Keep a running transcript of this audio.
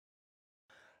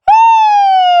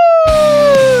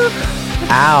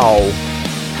Wow.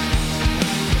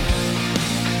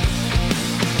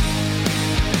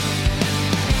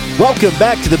 Welcome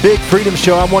back to the Big Freedom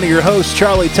Show. I'm one of your hosts,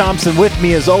 Charlie Thompson. With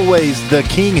me, as always, the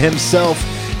king himself,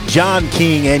 John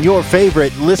King, and your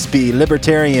favorite lispy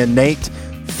libertarian, Nate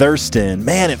Thurston.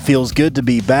 Man, it feels good to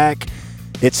be back.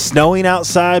 It's snowing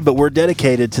outside, but we're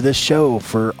dedicated to this show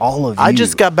for all of you. I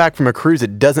just got back from a cruise.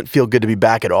 It doesn't feel good to be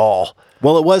back at all.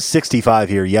 Well, it was 65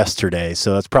 here yesterday,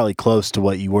 so that's probably close to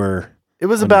what you were. It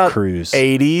was on about the cruise.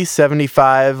 80,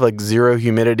 75, like zero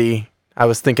humidity. I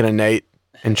was thinking of Nate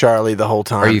and Charlie the whole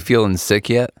time. Are you feeling sick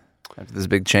yet after this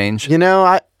big change? You know,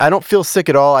 I don't feel sick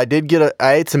at all. I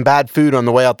ate some bad food on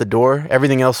the way out the door.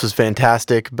 Everything else was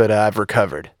fantastic, but I've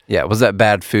recovered. Yeah, was that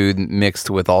bad food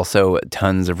mixed with also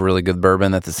tons of really good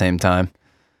bourbon at the same time?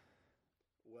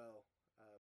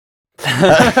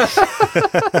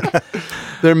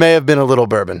 There may have been a little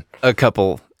bourbon. A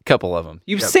couple of them.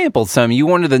 You've sampled some. You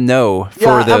wanted to know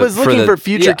I was looking for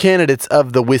future candidates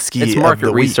of the whiskey. It's of market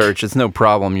the week. research. It's no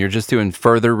problem. You're just doing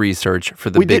further research for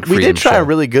the We Big did Freedom try Show. a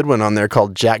really good one on there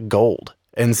called Jack Gold.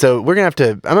 And so I'm going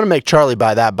to make Charlie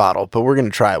buy that bottle, but we're going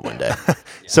to try it one day.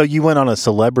 So you went on a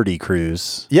celebrity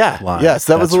cruise. Yeah. line. Yes,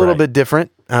 that was That's a little right. bit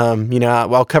different.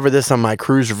 I'll cover this on my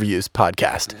cruise reviews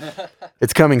podcast.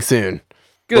 It's coming soon.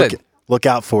 Good. Look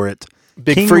out for it.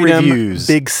 Big King Freedom, Reviews.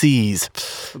 Big C's.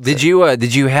 Did you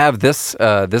have this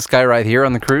guy right here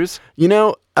on the cruise?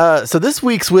 So this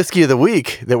week's whiskey of the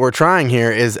week that we're trying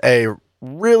here is a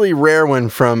really rare one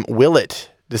from Willett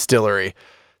Distillery.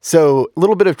 So a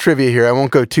little bit of trivia here. I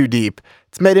won't go too deep.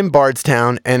 It's made in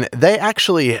Bardstown, and they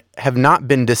actually have not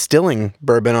been distilling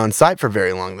bourbon on site for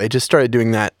very long. They just started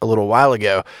doing that a little while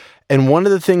ago. And one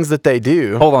of the things that they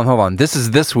do... Hold on. This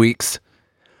is this week's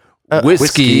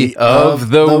whiskey of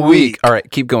the week. All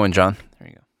right, keep going, John. There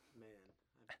you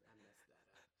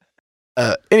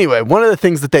go. Anyway, one of the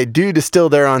things that they do distill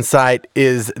there on site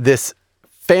is this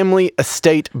family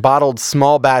estate bottled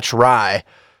small batch rye.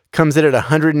 Comes in at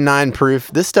 109 proof.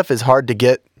 This stuff is hard to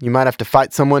get. You might have to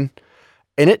fight someone.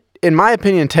 And it, in my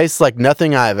opinion, tastes like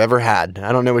nothing I've ever had.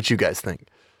 I don't know what you guys think.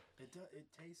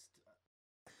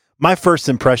 My first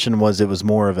impression was it was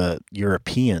more of a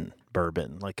European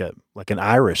bourbon, like an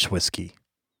Irish whiskey,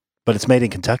 but it's made in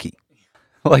Kentucky.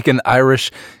 Like an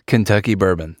Irish Kentucky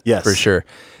bourbon. Yes. For sure.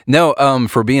 No,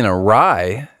 for being a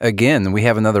rye, again, we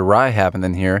have another rye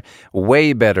happening here.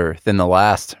 Way better than the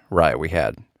last rye we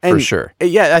had, for sure.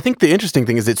 Yeah, I think the interesting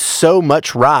thing is it's so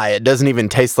much rye, it doesn't even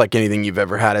taste like anything you've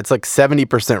ever had. It's like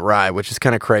 70% rye, which is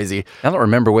kind of crazy. I don't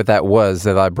remember what that was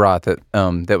that I brought that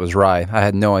was rye. I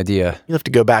had no idea You'll have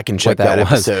to go back and check what that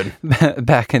was. episode.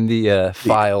 Back in the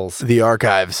files. The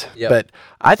archives. Yep. But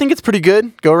I think it's pretty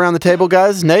good. Go around the table,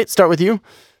 guys. Nate, start with you.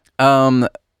 In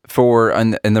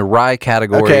the rye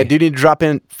category. Okay, I do need to drop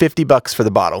in $50 for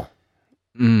the bottle.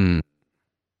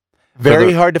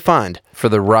 Very hard to find. For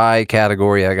the rye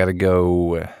category, I got to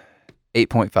go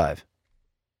 8.5.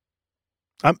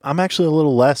 I'm actually a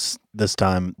little less this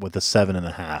time with a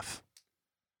 7.5.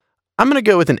 I'm going to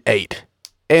go with an 8.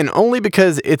 And only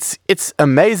because it's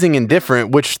amazing and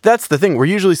different, which that's the thing. We're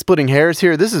usually splitting hairs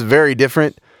here. This is very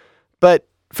different. But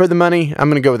for the money, I'm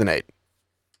going to go with an 8.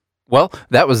 Well,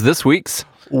 that was this week's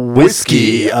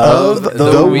Whiskey of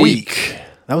the week.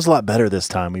 That was a lot better this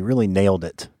time. We really nailed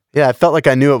it. Yeah, I felt like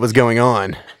I knew what was going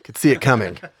on. Could see it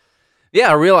coming. Yeah,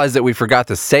 I realized that we forgot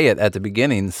to say it at the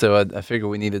beginning, so I figured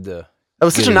we needed to. That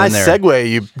was such a get it nice in there. segue.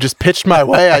 You just pitched my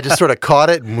way. I just sort of caught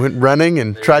it and went running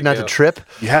and tried not to trip.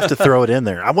 You have to throw it in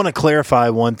there. I want to clarify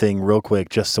one thing real quick,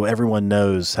 just so everyone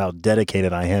knows how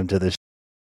dedicated I am to this.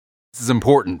 This is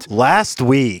important. Last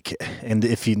week, and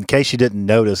in case you didn't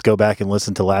notice, go back and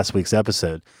listen to last week's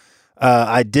episode.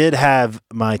 I did have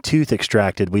my tooth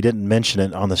extracted. We didn't mention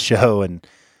it on the show, and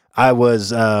I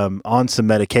was on some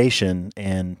medication,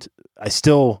 and I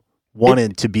still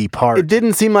wanted to be part. It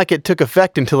didn't seem like it took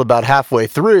effect until about halfway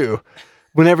through,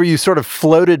 whenever you sort of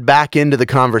floated back into the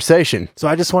conversation. So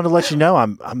I just wanted to let you know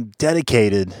I'm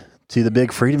dedicated to the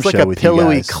Big Freedom It's like Show a with you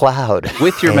pillowy guys. cloud.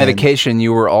 With your And- medication,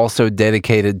 you were also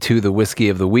dedicated to the whiskey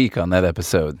of the week on that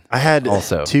episode. I had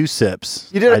Also. 2 sips.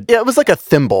 You did. Yeah, it was like a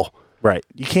thimble. Right.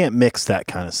 You can't mix that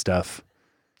kind of stuff.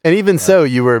 And even so,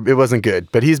 it wasn't good.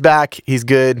 But he's back. He's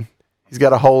good. He's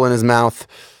got a hole in his mouth.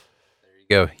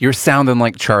 Go. You're sounding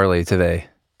like Charlie today.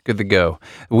 Good to go.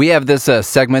 We have this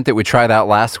segment that we tried out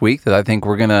last week that I think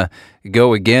we're going to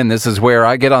go again. This is where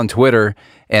I get on Twitter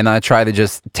and I try to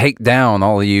just take down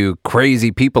all of you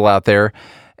crazy people out there.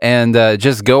 And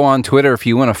just go on Twitter. If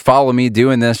you want to follow me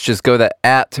doing this, just go to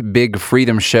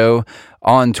 @BigFreedomShow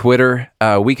on Twitter.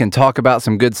 We can talk about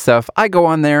some good stuff. I go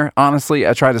on there. Honestly,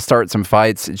 I try to start some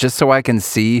fights just so I can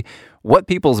see what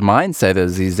people's mindset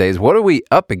is these days. What are we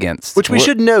up against? Which we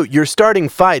should note, you're starting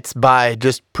fights by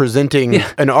just presenting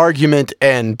an argument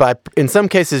and by, in some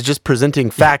cases, just presenting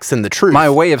facts and the truth. My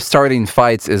way of starting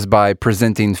fights is by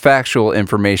presenting factual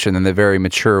information in a very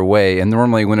mature way. And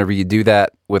normally whenever you do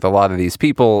that with a lot of these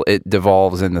people, it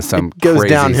devolves into some goes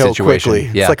crazy downhill situation.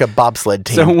 quickly. Yeah. It's like a bobsled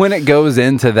team. So when it goes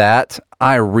into that,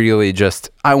 I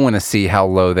want to see how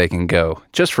low they can go,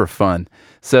 just for fun.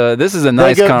 So this is a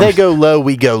nice they go low,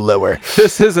 we go lower.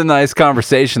 This is a nice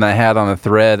conversation I had on a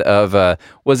thread of,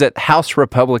 was it House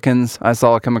Republicans I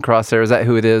saw come across there? Is that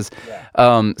who it is?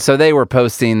 Yeah. So they were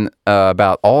posting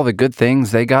about all the good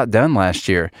things they got done last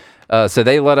year. So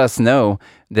they let us know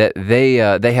that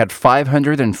they had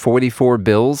 544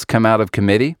 bills come out of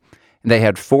committee. They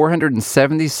had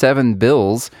 477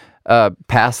 bills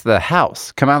pass the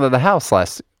House, come out of the House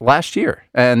last year.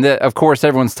 And of course,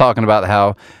 everyone's talking about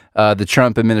how the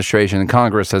Trump administration and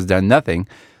Congress has done nothing.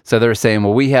 So they're saying,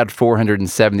 well, we had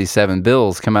 477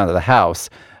 bills come out of the House,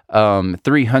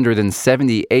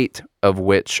 378 of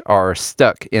which are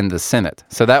stuck in the Senate.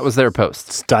 So that was their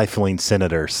post. Stifling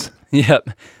senators. Yep.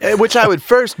 Which I would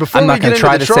first, before I'm we not get going to into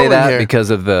try the to say trolling that here, because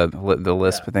of the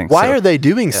lisp thing. why are they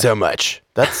doing so much?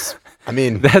 That's, I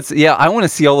mean... I want to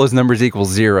see all those numbers equal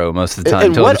zero most of the time.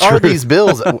 And what are these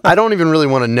bills? I don't even really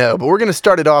want to know, but we're going to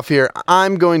start it off here.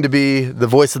 I'm going to be the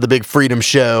voice of the Big Freedom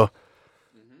Show.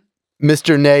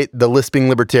 Mr. Nate, the lisping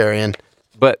libertarian.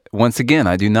 But once again,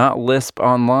 I do not lisp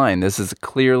online. This is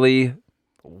clearly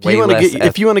way less...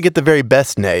 If you want to get the very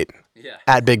best Nate,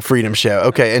 at Big Freedom Show.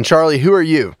 Okay, and Charlie, who are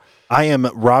you? I am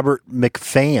Robert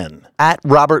McFan. At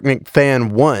Robert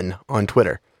McFan 1 on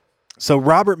Twitter. So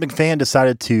Robert McFan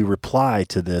decided to reply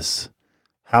to this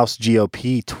House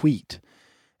GOP tweet,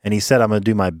 and he said, I'm going to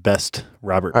do my best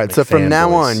Robert McFan All right, so from now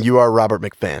voice. on, you are Robert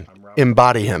McFan.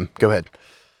 Embody him. Go ahead.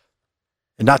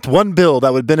 And not one bill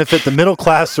that would benefit the middle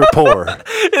class or poor.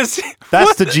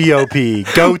 That's the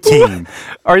GOP. Go team.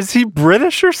 Or is he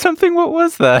British or something? What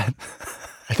was that?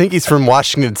 I think he's from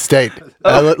Washington State.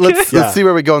 Let's see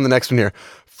where we go on the next one here.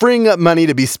 Freeing up money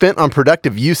to be spent on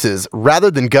productive uses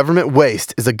rather than government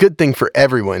waste is a good thing for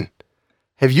everyone.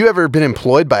 Have you ever been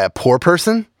employed by a poor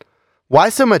person? Why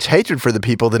so much hatred for the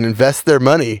people that invest their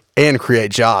money and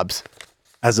create jobs?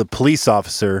 As a police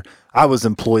officer, I was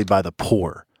employed by the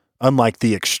poor. Unlike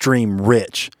the extreme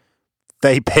rich,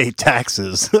 they pay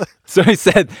taxes. So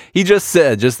he just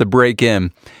said, just to break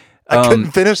in. I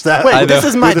couldn't finish that. Wait, this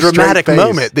is my dramatic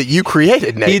moment that you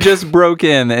created, Nate. He just broke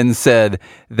in and said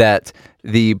that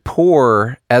the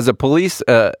poor, as a police,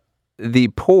 the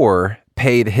poor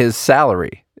paid his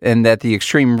salary, and that the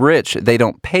extreme rich, they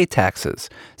don't pay taxes.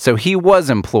 So he was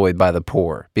employed by the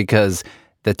poor because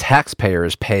the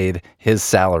taxpayers paid his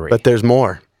salary. But there's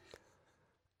more.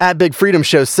 At Big Freedom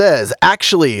Show says,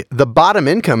 actually, the bottom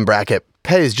income bracket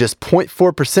pays just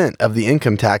 0.4% of the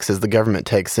income taxes the government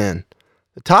takes in.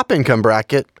 The top income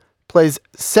bracket pays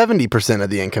 70% of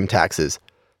the income taxes.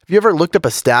 Have you ever looked up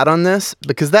a stat on this?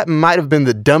 Because that might have been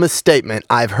the dumbest statement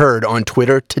I've heard on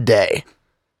Twitter today.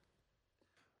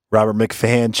 Robert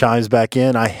McFan chimes back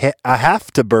in. I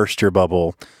have to burst your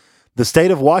bubble. The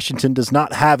state of Washington does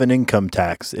not have an income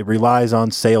tax. It relies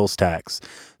on sales tax.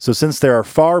 So since there are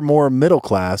far more middle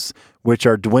class, which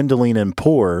are dwindling, and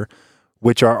poor,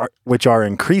 which are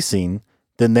increasing,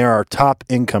 then there are top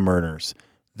income earners.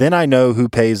 Then I know who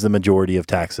pays the majority of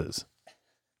taxes.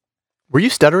 Were you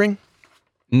stuttering?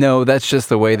 No, that's just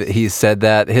the way that he said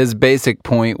that. His basic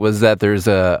point was that there's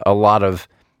a lot of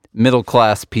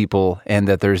middle-class people and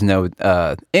that there's no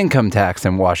income tax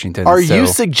in Washington. Are you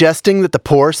suggesting that the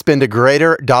poor spend a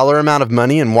greater dollar amount of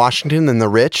money in Washington than the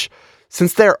rich?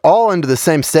 Since they're all under the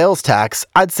same sales tax,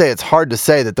 I'd say it's hard to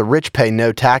say that the rich pay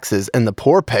no taxes and the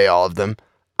poor pay all of them.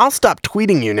 I'll stop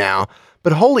tweeting you now,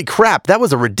 but holy crap, that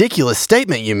was a ridiculous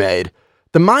statement you made.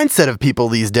 The mindset of people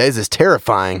these days is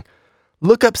terrifying.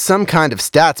 Look up some kind of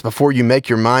stats before you make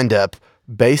your mind up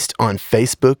based on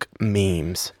Facebook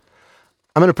memes.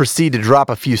 I'm going to proceed to drop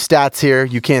a few stats here.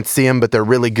 You can't see them, but they're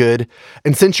really good.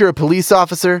 And since you're a police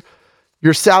officer,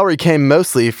 your salary came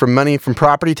mostly from money from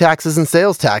property taxes and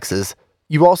sales taxes.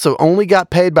 You also only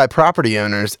got paid by property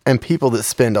owners and people that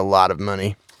spend a lot of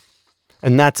money.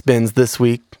 And that's Ben's this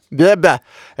week. Blah, blah.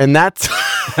 And that's...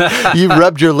 you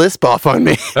rubbed your lisp off on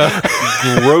me.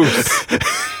 Gross.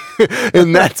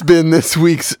 And that's been this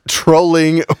week's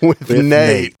Trolling with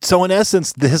Nate. So in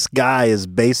essence, this guy is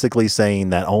basically saying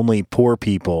that only poor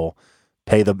people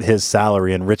pay his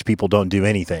salary and rich people don't do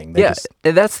anything.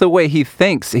 That's the way he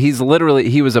thinks.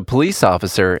 He was a police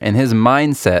officer, and his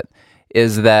mindset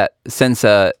is that since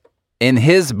in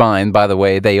his mind, by the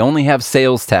way, they only have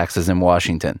sales taxes in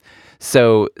Washington.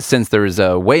 So since there's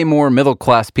way more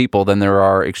middle-class people than there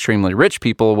are extremely rich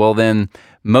people, well, then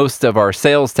most of our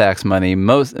sales tax money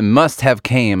must have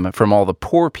came from all the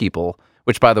poor people,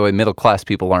 which, by the way, middle-class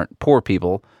people aren't poor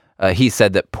people. He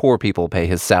said that poor people pay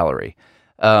his salary.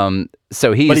 But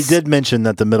he did mention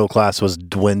that the middle class was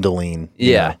dwindling.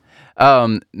 Yeah.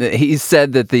 He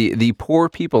said that the poor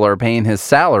people are paying his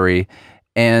salary,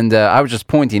 and I was just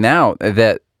pointing out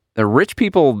that the rich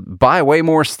people buy way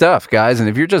more stuff, guys, and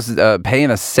if you're just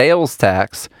paying a sales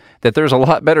tax, that there's a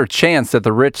lot better chance that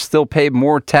the rich still pay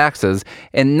more taxes,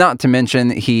 and not to mention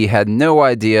he had no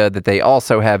idea that they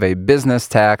also have a business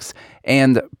tax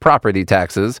and property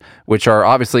taxes, which are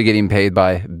obviously getting paid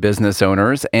by business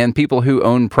owners and people who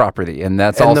own property, and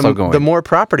that's also going. The more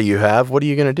property you have, what are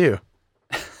you going to do?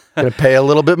 Going to pay a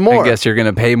little bit more. I guess you're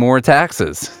going to pay more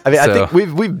taxes. I mean, I think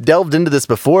we've delved into this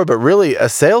before, but really, a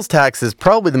sales tax is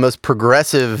probably the most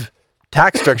progressive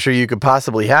tax structure you could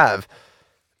possibly have.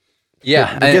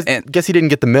 Yeah, I guess he didn't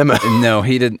get the memo. No,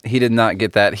 he did not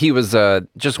get that. He was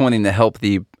just wanting to help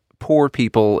the poor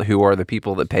people who are the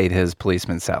people that paid his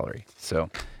policeman's salary. So,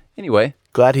 anyway.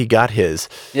 Glad he got his.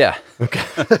 Yeah. Okay.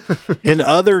 In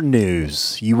other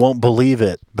news, you won't believe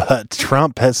it, but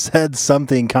Trump has said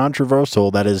something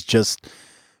controversial that is just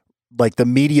like the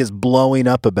media is blowing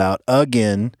up about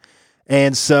again.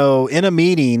 And so in a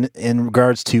meeting in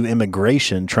regards to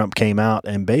immigration, Trump came out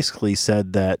and basically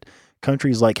said that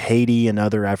countries like Haiti and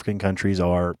other African countries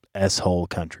are S-hole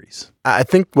countries. I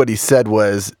think what he said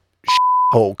was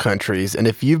hole countries. And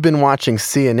if you've been watching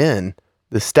CNN,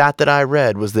 the stat that I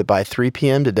read was that by 3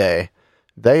 p.m. today,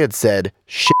 they had said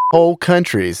shithole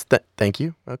countries. Thank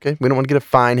you. Okay. We don't want to get a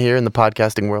fine here in the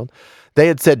podcasting world. They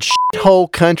had said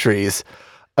shithole countries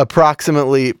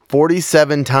approximately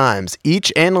 47 times.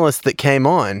 Each analyst that came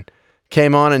on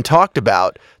and talked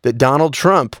about that Donald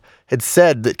Trump had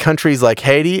said that countries like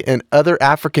Haiti and other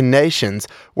African nations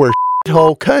were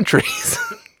shithole countries.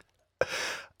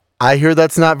 I hear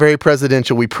that's not very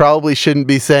presidential. We probably shouldn't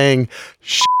be saying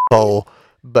shithole.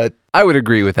 But I would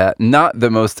agree with that. Not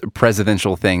the most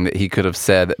presidential thing that he could have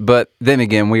said. But then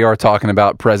again, we are talking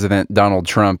about President Donald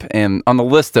Trump. And on the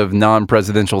list of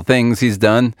non-presidential things he's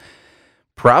done,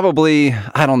 probably,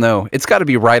 I don't know, it's got to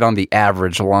be right on the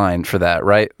average line for that,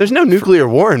 right? There's no nuclear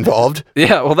war involved.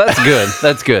 Yeah, well, that's good.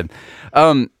 That's good.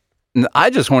 I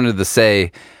just wanted to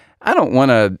say,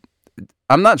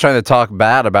 I'm not trying to talk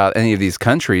bad about any of these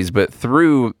countries, but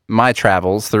through my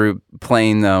travels, through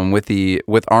playing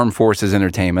with Armed Forces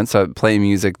Entertainment, so playing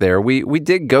music there, we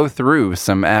did go through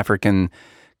some African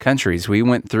countries. We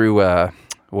went through,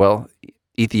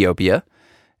 Ethiopia,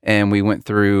 and we went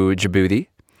through Djibouti.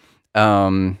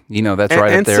 That's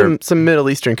right up there. And some Middle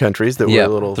Eastern countries that were a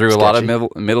little through sketchy. A lot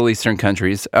of Middle Eastern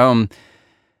countries.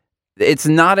 It's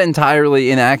not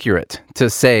entirely inaccurate to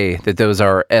say that those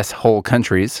are S-hole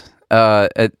countries.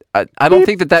 I don't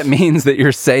think that means that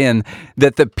you're saying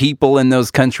that the people in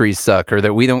those countries suck or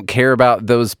that we don't care about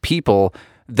those people.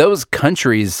 Those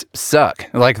countries suck.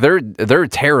 Like they're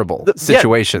terrible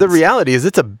situations. The reality is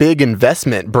it's a big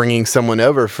investment bringing someone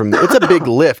over it's a big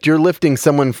lift. You're lifting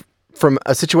someone from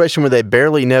a situation where they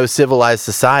barely know civilized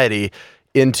society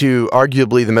into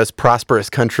arguably the most prosperous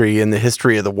country in the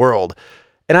history of the world.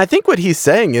 And I think what he's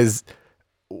saying is,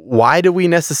 why do we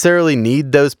necessarily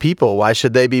need those people? Why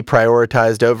should they be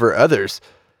prioritized over others?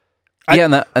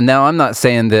 Now I'm not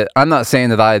saying that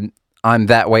I'm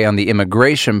that way on the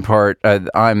immigration part.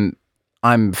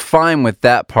 I'm fine with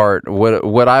that part.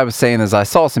 What I was saying is I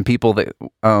saw some people that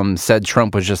said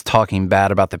Trump was just talking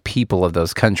bad about the people of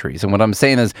those countries. And what I'm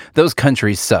saying is those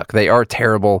countries suck. They are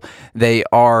terrible. They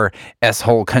are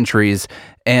S-hole countries.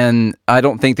 And I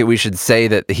don't think that we should say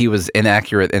that he was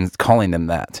inaccurate in calling them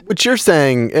that. What you're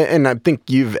saying, and I think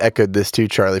you've echoed this too,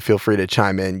 Charlie, feel free to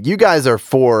chime in. You guys are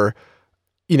for,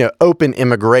 open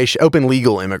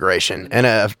legal immigration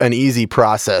and an easy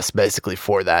process basically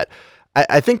for that.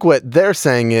 I think what they're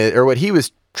saying is, or what he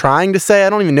was trying to say, I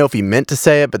don't even know if he meant to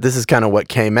say it, but this is kind of what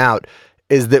came out,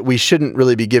 is that we shouldn't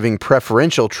really be giving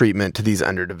preferential treatment to these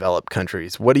underdeveloped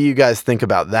countries. What do you guys think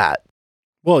about that?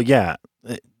 Well, yeah.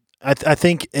 I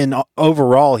think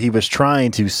overall he was trying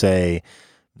to say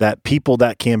that people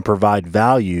that can provide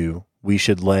value, we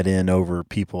should let in over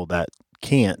people that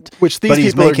can't. Which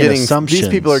these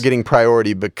people are getting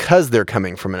priority because they're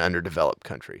coming from an underdeveloped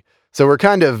country. So we're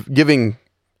kind of giving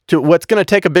to what's going to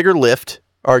take a bigger lift,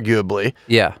 arguably.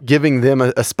 Yeah. Giving them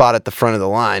a spot at the front of the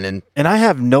line. And I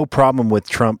have no problem with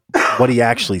Trump what he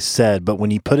actually said, but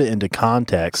when you put it into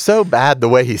context, So bad the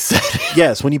way he said it.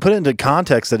 yes, when you put it into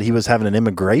context that he was having an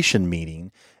immigration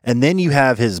meeting, and then you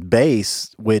have his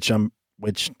base, which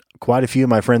quite a few of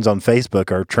my friends on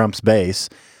Facebook are Trump's base.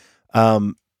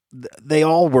 They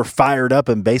all were fired up,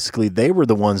 and basically they were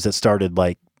the ones that started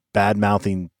like bad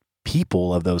mouthing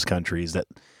people of those countries that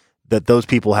those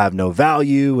people have no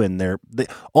value, and they're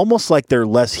almost like they're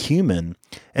less human.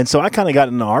 And so I kind of got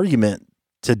in an argument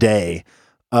today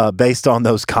based on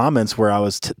those comments where I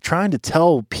was trying to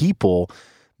tell people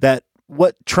that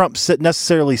what Trump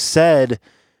necessarily said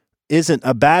isn't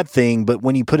a bad thing, but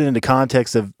when you put it into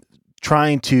context of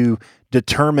trying to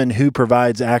determine who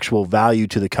provides actual value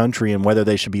to the country and whether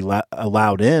they should be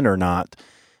allowed in or not,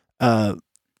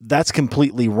 that's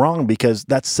completely wrong, because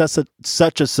that's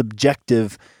such a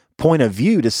subjective point of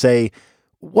view to say,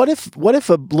 what if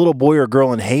a little boy or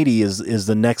girl in Haiti is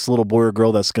the next little boy or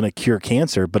girl that's going to cure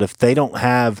cancer, but if they don't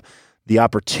have the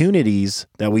opportunities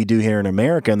that we do here in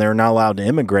America and they're not allowed to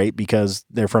immigrate because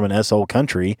they're from an S-hole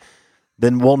country,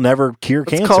 then we'll never cure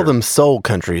cancer. Let's call them soul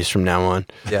countries from now on.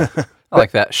 Yeah. I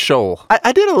like that. Shoal.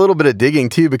 I did a little bit of digging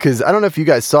too, because I don't know if you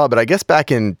guys saw, but I guess back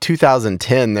in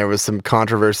 2010, there was some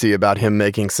controversy about him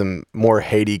making some more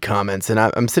Haiti comments. And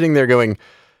I'm sitting there going,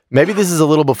 maybe this is a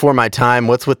little before my time.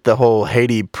 What's with the whole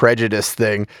Haiti prejudice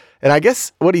thing? And I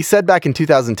guess what he said back in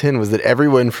 2010 was that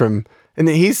everyone from, and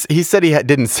he said he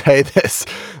didn't say this,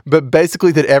 but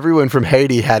basically that everyone from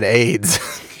Haiti had AIDS.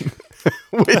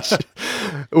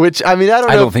 Which I mean, I don't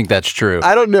know. I don't think that's true.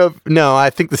 I don't know. No,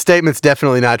 I think the statement's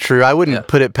definitely not true. I wouldn't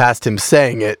put it past him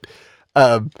saying it.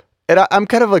 And I'm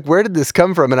kind of like, where did this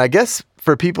come from? And I guess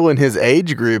for people in his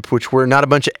age group, which we're not a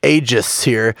bunch of ageists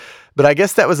here, but I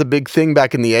guess that was a big thing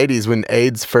back in the 80s when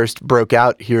AIDS first broke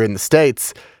out here in the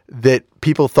States, that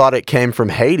people thought it came from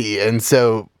Haiti. And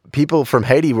so people from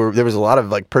Haiti there was a lot of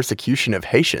like persecution of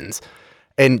Haitians.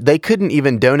 And they couldn't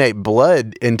even donate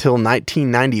blood until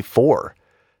 1994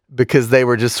 because they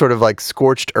were just sort of like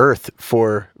scorched earth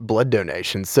for blood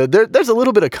donations. So there's a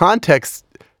little bit of context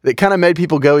that kind of made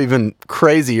people go even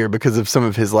crazier because of some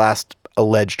of his last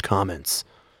alleged comments.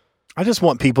 I just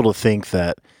want people to think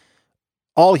that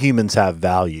all humans have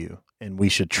value and we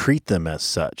should treat them as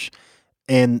such.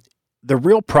 And the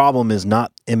real problem is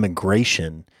not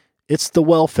immigration, it's the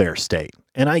welfare state.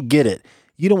 And I get it.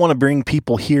 You don't want to bring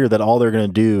people here that all they're going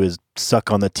to do is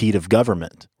suck on the teat of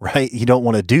government, right? You don't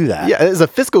want to do that. Yeah, as a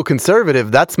fiscal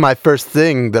conservative, that's my first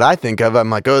thing that I think of. I'm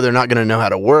like, oh, they're not going to know how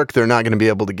to work. They're not going to be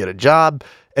able to get a job.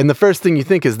 And the first thing you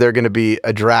think is they're going to be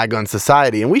a drag on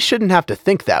society. And we shouldn't have to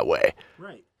think that way.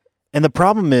 Right. And the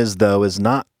problem is, though, is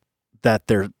not that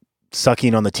they're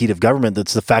sucking on the teat of government.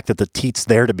 That's the fact that the teat's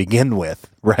there to begin with,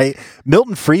 right?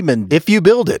 Milton Friedman. If you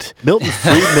build it. Milton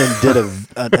Friedman did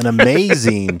an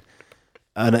amazing...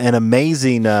 An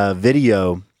amazing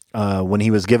video when he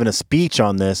was giving a speech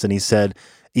on this, and he said,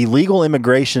 illegal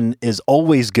immigration is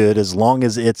always good as long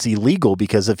as it's illegal,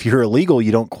 because if you're illegal,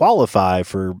 you don't qualify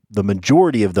for the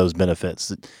majority of those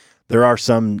benefits. There are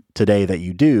some today that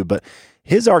you do, but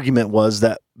his argument was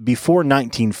that before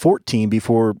 1914,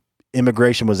 before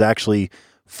immigration was actually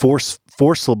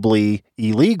forcibly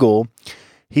illegal,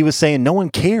 he was saying no one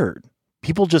cared.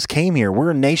 People just came here.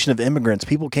 We're a nation of immigrants.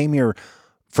 People came here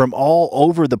from all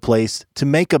over the place to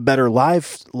make a better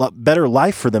life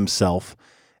for themselves.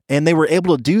 And they were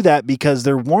able to do that because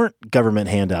there weren't government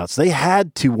handouts. They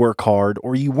had to work hard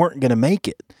or you weren't going to make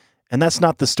it. And that's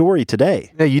not the story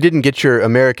today. No, you didn't get your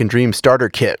American Dream starter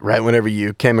kit, right, whenever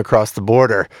you came across the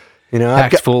border. You know,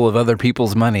 Packed full of other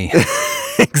people's money.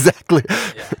 Exactly.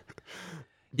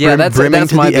 Yeah, that's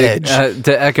my big,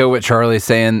 to echo what Charlie's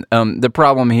saying. The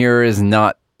problem here is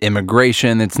not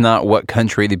immigration. It's not what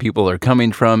country the people are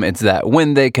coming from. It's that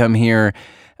when they come here,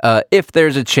 if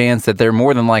there's a chance that they're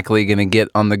more than likely going to get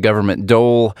on the government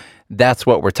dole, that's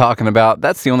what we're talking about.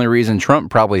 That's the only reason Trump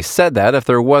probably said that. If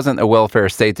there wasn't a welfare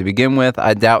state to begin with,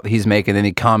 I doubt he's making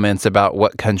any comments about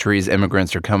what countries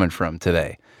immigrants are coming from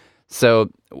today. So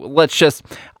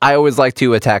I always like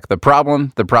to attack the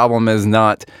problem. The problem is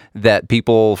not that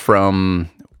people from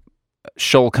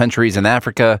shoal countries in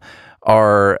Africa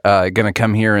are going to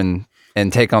come here and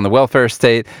take on the welfare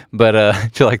state, but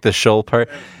do you like the shoal part?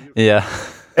 Yeah.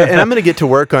 And I'm going to get to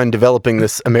work on developing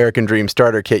this American Dream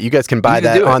starter kit. You guys can buy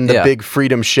that on the Big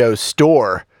Freedom Show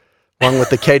store, along with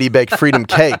the Katie Baked Freedom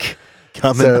Cake.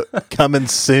 Coming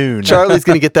soon. Charlie's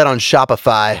going to get that on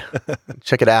Shopify.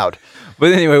 Check it out.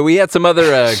 But anyway, we had some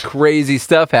other crazy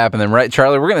stuff happening, right,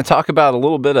 Charlie? We're going to talk about a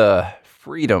little bit of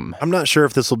freedom. I'm not sure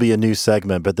if this will be a new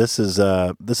segment, but this is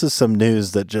some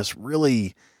news that just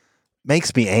really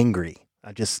makes me angry.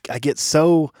 I get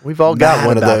so we've all got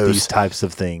one of those these types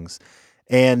of things.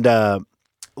 And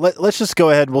let's just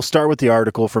go ahead. We'll start with the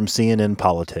article from CNN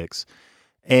Politics.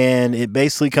 And it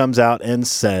basically comes out and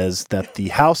says that the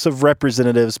House of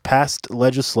Representatives passed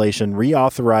legislation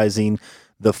reauthorizing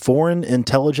the Foreign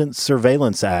Intelligence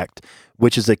Surveillance Act,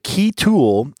 which is a key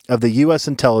tool of the U.S.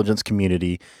 intelligence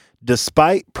community,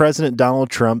 despite President Donald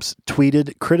Trump's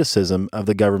tweeted criticism of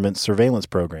the government's surveillance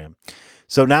program.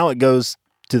 So now it goes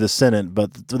to the Senate,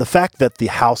 but the fact that the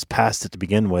House passed it to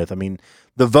begin with, I mean,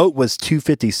 the vote was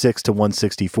 256 to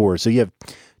 164. So you have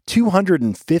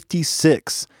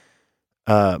 256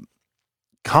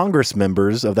 Congress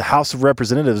members of the House of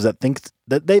Representatives that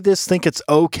they just think it's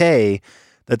okay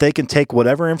that they can take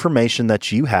whatever information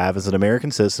that you have as an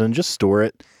American citizen and just store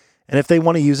it. And if they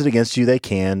want to use it against you, they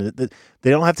can. They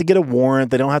don't have to get a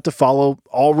warrant. They don't have to follow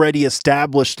already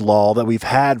established law that we've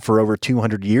had for over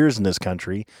 200 years in this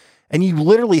country. And you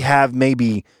literally have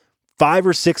maybe 5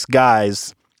 or 6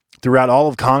 guys throughout all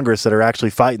of Congress that are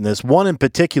actually fighting this. One in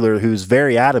particular who's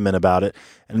very adamant about it.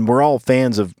 And we're all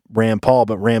fans of Rand Paul,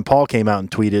 but Rand Paul came out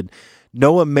and tweeted,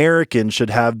 "No American should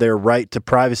have their right to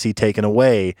privacy taken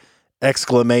away!"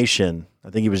 Exclamation. I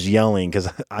think he was yelling because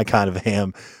I kind of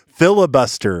am.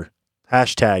 Filibuster.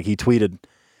 Hashtag, he tweeted.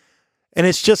 And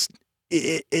it's just,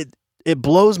 it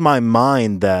blows my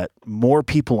mind that more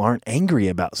people aren't angry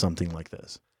about something like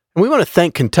this. And we want to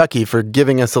thank Kentucky for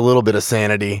giving us a little bit of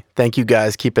sanity. Thank you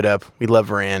guys. Keep it up. We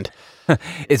love Rand.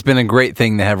 It's been a great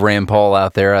thing to have Rand Paul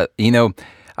out there.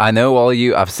 I know all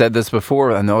you, I've said this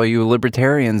before, I know all you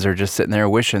libertarians are just sitting there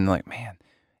wishing like, man,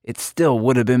 it still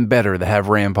would have been better to have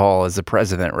Rand Paul as the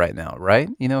president right now, right?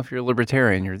 If you're a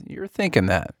libertarian, you're thinking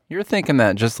that. You're thinking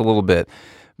that just a little bit.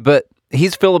 But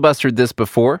he's filibustered this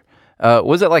before.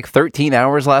 Was it like 13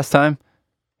 hours last time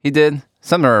he did?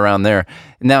 Somewhere around there.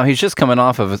 Now, he's just coming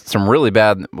off of some really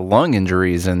bad lung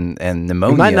injuries and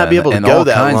pneumonia. He might not be able to go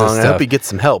that long. I hope he gets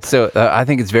some help. So I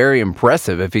think it's very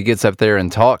impressive if he gets up there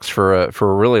and talks for a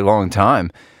really long time.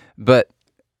 But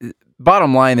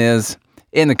bottom line is,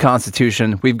 in the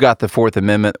Constitution, we've got the Fourth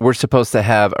Amendment. We're supposed to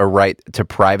have a right to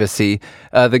privacy.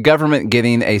 The government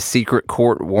getting a secret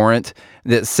court warrant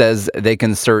that says they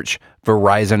can search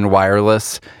Verizon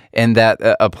Wireless and that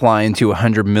applying to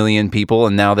 100 million people,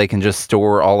 and now they can just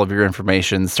store all of your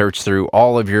information, search through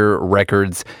all of your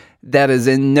records. That is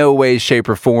in no way, shape,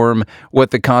 or form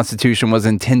what the Constitution was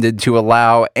intended to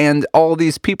allow. And all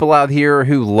these people out here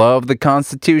who love the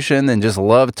Constitution and just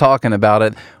love talking about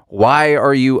it, why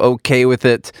are you okay with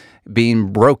it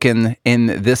being broken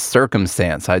in this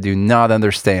circumstance? I do not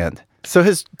understand. So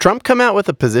has Trump come out with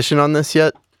a position on this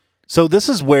yet? So this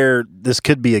is where this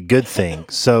could be a good thing.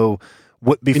 So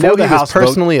before the House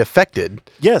personally affected.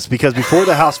 Yes, because before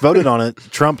the House voted on it,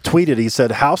 Trump tweeted, he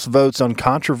said, "House votes on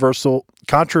controversial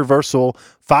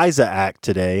FISA Act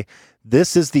today.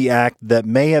 This is the act that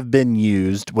may have been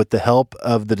used with the help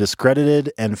of the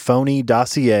discredited and phony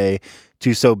dossier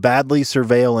to so badly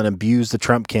surveil and abuse the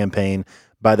Trump campaign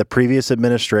by the previous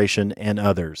administration and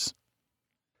others."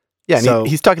 Yeah, and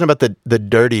he's talking about the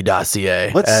dirty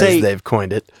dossier, they've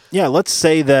coined it. Yeah, let's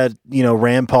say that,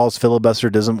 Rand Paul's filibuster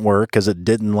doesn't work because it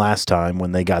didn't last time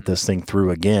when they got this thing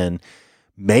through again.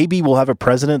 Maybe we'll have a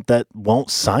president that won't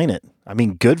sign it. I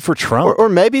mean, good for Trump. Or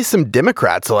maybe some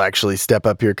Democrats will actually step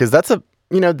up here because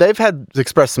they've had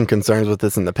expressed some concerns with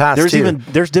this in the past.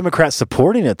 There's Democrats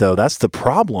supporting it, though. That's the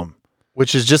problem.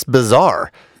 Which is just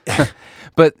bizarre.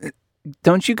 But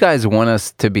don't you guys want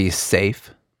us to be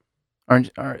safe?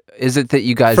 Is it that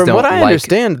you guys don't like From what I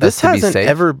understand, this hasn't safe?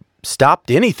 ever stopped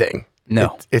anything.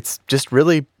 No. It's just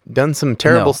really done some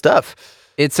terrible stuff.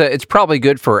 It's probably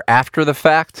good for after the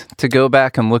fact to go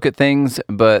back and look at things,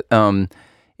 but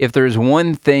if there's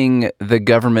one thing the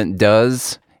government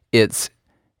does, it's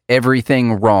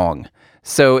everything wrong.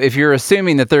 So if you're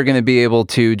assuming that they're going to be able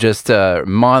to just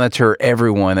monitor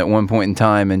everyone at one point in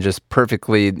time and just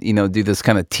perfectly, do this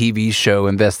kind of TV show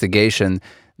investigation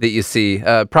that you see,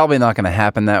 probably not going to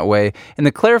happen that way. And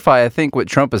to clarify, I think what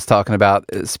Trump is talking about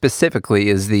specifically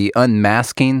is the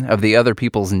unmasking of the other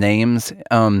people's names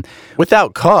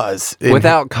without cause.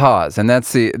 Without cause, and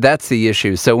that's the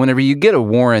issue. So whenever you get a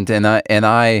warrant, and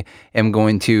I am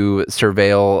going to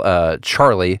surveil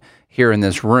Charlie here in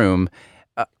this room,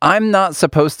 I'm not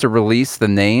supposed to release the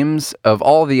names of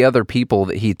all the other people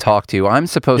that he talked to. I'm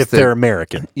supposed if they're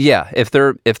American. Yeah, if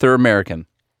they're American.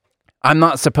 I'm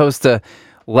not supposed to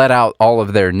let out all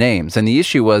of their names. And the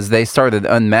issue was they started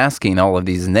unmasking all of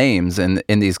these names in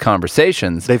these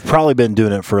conversations. They've probably been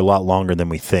doing it for a lot longer than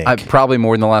we think. Probably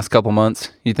more than the last couple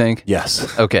months, you think?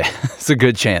 Yes. Okay. It's a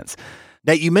good chance.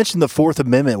 Now, you mentioned the Fourth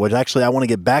Amendment, which actually I want to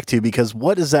get back to, because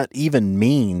what does that even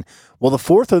mean? Well, the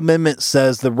Fourth Amendment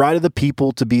says the right of the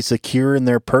people to be secure in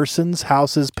their persons,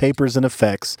 houses, papers, and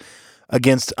effects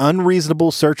against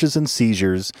unreasonable searches and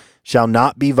seizures shall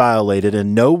not be violated,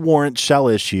 and no warrant shall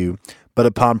issue, but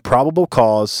upon probable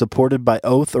cause supported by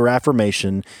oath or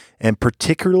affirmation, and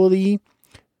particularly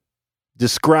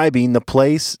describing the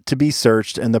place to be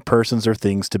searched and the persons or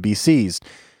things to be seized.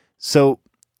 So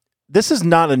this is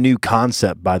not a new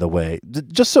concept, by the way.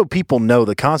 Just so people know,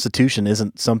 the Constitution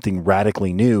isn't something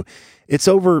radically new. It's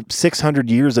over 600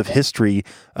 years of history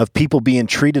of people being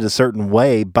treated a certain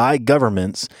way by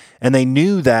governments, and they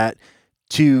knew that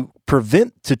to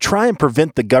try and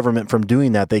prevent the government from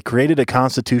doing that, they created a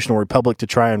constitutional republic to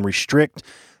try and restrict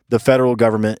the federal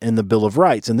government in the Bill of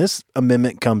Rights. And this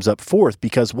amendment comes up fourth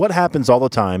because what happens all the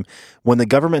time when the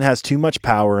government has too much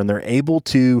power and they're able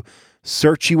to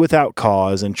search you without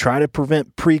cause and try to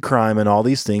prevent pre-crime and all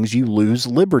these things, you lose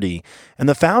liberty. And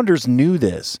the founders knew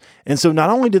this. And so not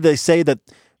only did they say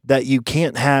that you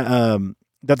can't have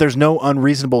that there's no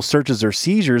unreasonable searches or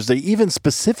seizures, they even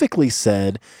specifically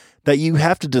said that you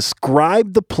have to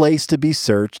describe the place to be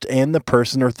searched and the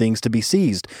person or things to be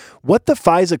seized. What the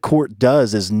FISA court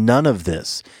does is none of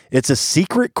this. It's a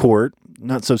secret court,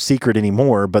 not so secret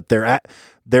anymore, but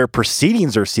their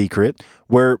proceedings are secret,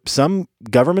 where some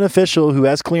government official who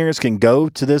has clearance can go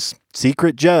to this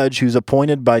secret judge who's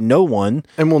appointed by no one.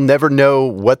 And we'll never know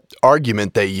what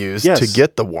argument they used to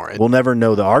get the warrant. We'll never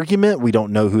know the argument. We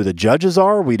don't know who the judges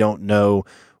are. We don't know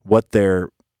what they're...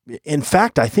 In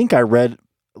fact, I think I read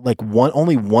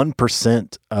only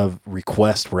 1% of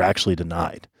requests were actually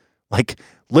denied. Like,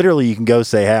 literally, you can go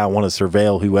say, hey, I want to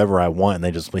surveil whoever I want. And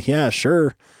they just like, yeah,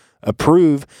 sure,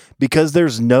 approve, because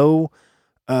there's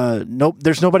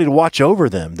there's nobody to watch over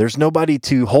them. There's nobody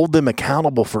to hold them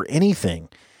accountable for anything.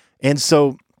 And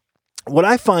so what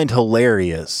I find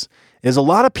hilarious is a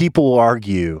lot of people will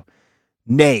argue,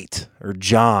 Nate or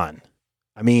John,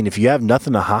 I mean, if you have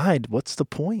nothing to hide, what's the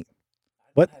point?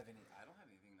 What?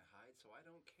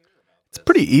 It's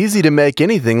pretty easy to make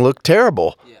anything look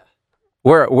terrible. Yeah.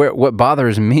 What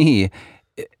bothers me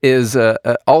is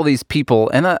all these people,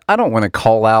 and I don't want to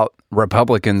call out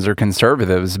Republicans or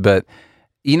conservatives, but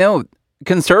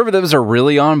conservatives are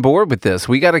really on board with this.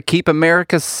 We got to keep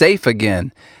America safe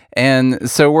again. And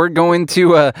so we're going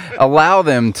to allow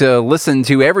them to listen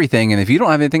to everything. And if you don't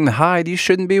have anything to hide, you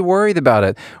shouldn't be worried about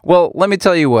it. Well, let me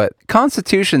tell you what.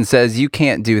 Constitution says you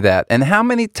can't do that. And how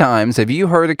many times have you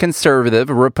heard a conservative,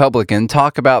 a Republican,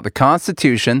 talk about the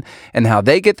Constitution and how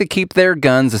they get to keep their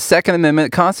guns? The Second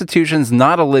Amendment, Constitution's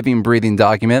not a living, breathing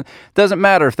document. Doesn't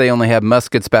matter if they only have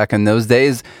muskets back in those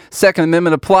days. Second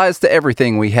Amendment applies to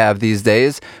everything we have these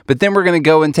days. But then we're going to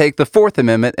go and take the Fourth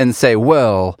Amendment and say,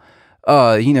 well,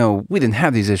 we didn't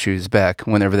have these issues back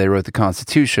whenever they wrote the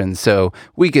Constitution, so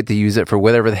we get to use it for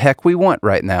whatever the heck we want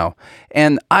right now.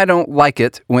 And I don't like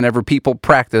it whenever people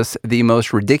practice the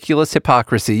most ridiculous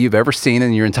hypocrisy you've ever seen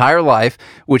in your entire life,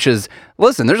 which is,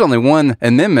 listen, there's only one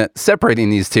amendment separating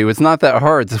these two. It's not that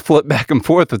hard to flip back and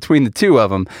forth between the two of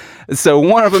them. So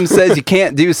one of them says you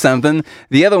can't do something.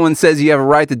 The other one says you have a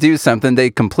right to do something.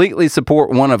 They completely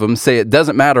support one of them, say it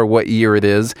doesn't matter what year it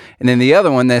is. And then the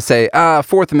other one, they say,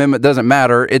 Fourth Amendment doesn't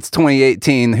matter. It's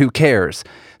 2018. Who cares?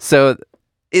 So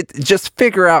just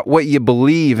figure out what you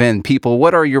believe in, people.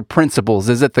 What are your principles?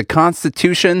 Is it the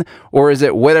Constitution, or is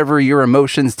it whatever your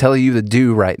emotions tell you to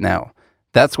do right now?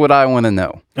 That's what I want to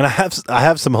know. And I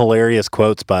have some hilarious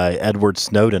quotes by Edward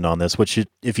Snowden on this, which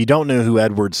if you don't know who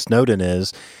Edward Snowden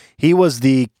is, he was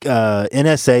the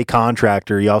NSA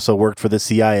contractor. He also worked for the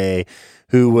CIA,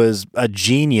 who was a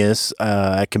genius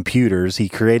at computers. He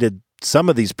created some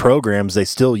of these programs they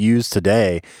still use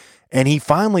today. And he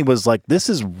finally was like, this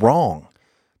is wrong.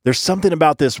 There's something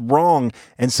about this wrong.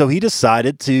 And so he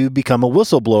decided to become a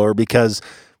whistleblower because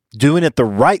doing it the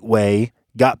right way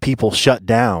got people shut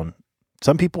down.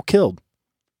 Some people killed.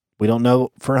 We don't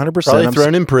know for 100%. Probably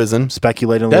thrown in prison.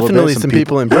 Speculating a Definitely little bit. some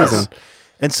people in prison. Yes.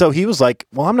 And so he was like,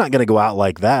 well, I'm not going to go out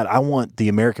like that. I want the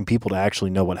American people to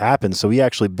actually know what happened. So he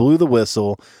actually blew the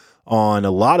whistle on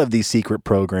a lot of these secret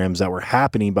programs that were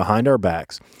happening behind our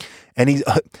backs. And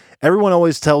everyone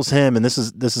always tells him, and this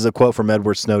is a quote from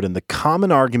Edward Snowden, the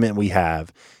common argument we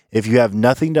have, if you have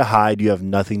nothing to hide, you have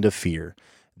nothing to fear.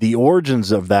 The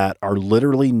origins of that are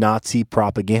literally Nazi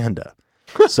propaganda.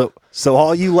 So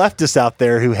all you leftists out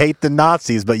there who hate the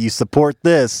Nazis, but you support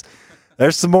this,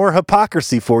 there's some more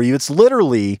hypocrisy for you. It's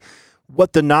literally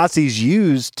what the Nazis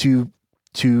used to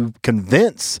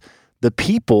convince the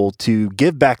people to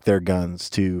give back their guns,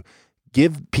 to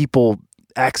give people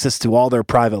access to all their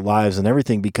private lives and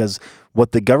everything, because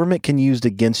What the government can use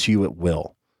against you, it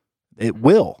will. It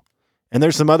will. And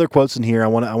there's some other quotes in here. I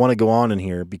want to go on in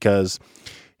here because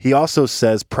he also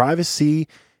says privacy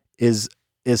is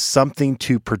something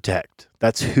to protect.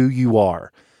 That's who you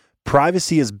are.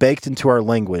 Privacy is baked into our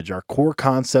language, our core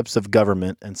concepts of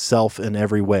government and self in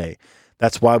every way.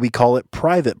 That's why we call it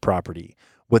private property.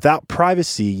 Without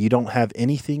privacy, you don't have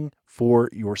anything for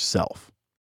yourself.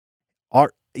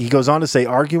 He goes on to say,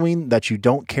 arguing that you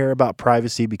don't care about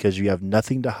privacy because you have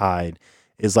nothing to hide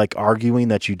is like arguing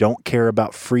that you don't care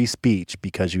about free speech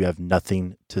because you have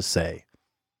nothing to say.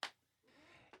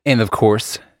 And of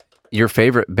course, your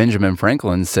favorite Benjamin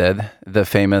Franklin said, the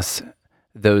famous,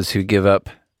 those who give up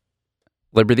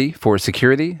liberty for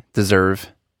security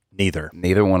deserve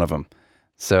neither one of them.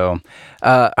 So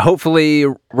hopefully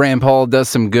Rand Paul does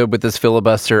some good with this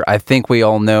filibuster. I think we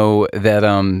all know that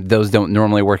those don't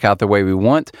normally work out the way we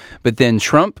want. But then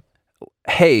Trump,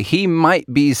 hey, he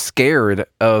might be scared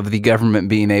of the government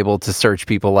being able to search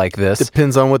people like this.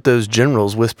 Depends on what those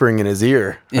generals whispering in his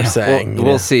ear are saying.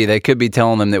 We'll see. They could be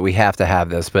telling them that we have to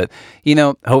have this. But,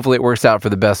 hopefully it works out for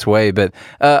the best way. But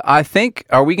I think,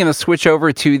 are we going to switch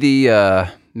over to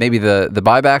the maybe the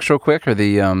buybacks real quick or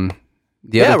the other thing?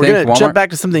 We're going to jump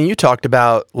back to something you talked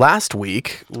about last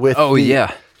week. We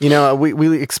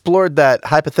explored that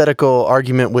hypothetical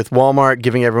argument with Walmart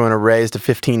giving everyone a raise to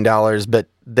 $15, but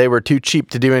they were too cheap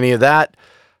to do any of that.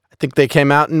 I think they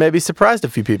came out and maybe surprised a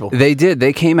few people. They did.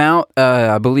 They came out,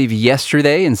 I believe,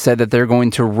 yesterday and said that they're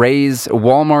going to raise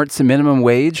Walmart's minimum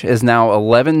wage is now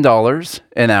 $11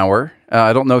 an hour.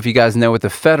 I don't know if you guys know what the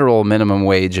federal minimum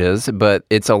wage is, but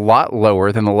it's a lot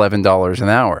lower than $11 an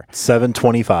hour.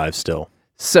 $7.25 still.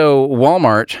 So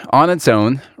Walmart, on its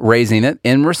own, raising it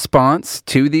in response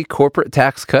to the corporate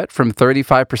tax cut from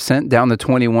 35% down to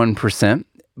 21%.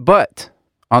 But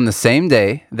on the same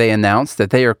day, they announced that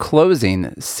they are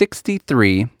closing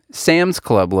 63 Sam's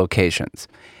Club locations.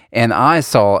 And I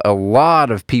saw a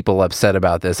lot of people upset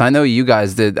about this. I know you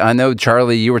guys did. I know,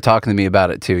 Charlie, you were talking to me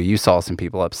about it too. You saw some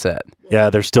people upset. Yeah,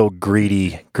 they're still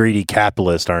greedy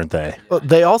capitalists, aren't they? Well,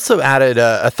 they also added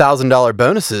 $1,000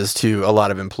 bonuses to a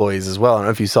lot of employees as well. I don't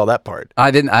know if you saw that part.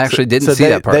 I didn't. I actually didn't see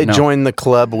that part. They joined the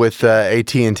club with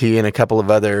AT&T and a couple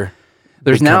of other.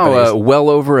 There's now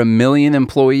well over 1 million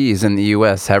employees in the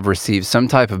U.S. have received some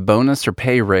type of bonus or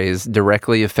pay raise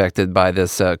directly affected by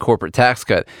this corporate tax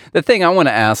cut. The thing I want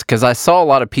to ask, because I saw a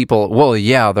lot of people, well,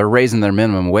 yeah, they're raising their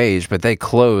minimum wage, but they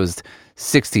closed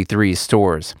 63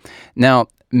 stores. Now,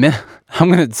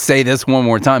 I'm going to say this one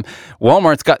more time.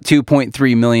 Walmart's got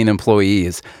 2.3 million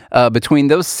employees. Between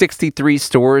those 63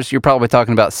 stores, you're probably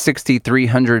talking about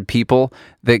 6,300 people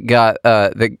that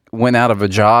that went out of a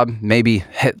job. Maybe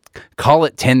call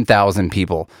it 10,000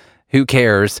 people. Who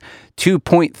cares?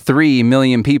 2.3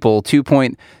 million people,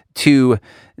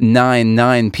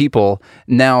 2.299 people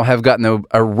now have gotten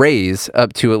a raise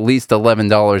up to at least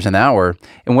 $11 an hour.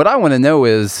 And what I want to know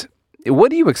is,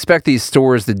 what do you expect these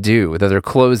stores to do that they're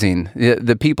closing?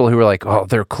 The people who are like, oh,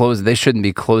 they're closed. They shouldn't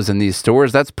be closing these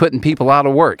stores. That's putting people out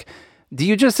of work. Do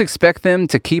you just expect them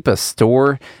to keep a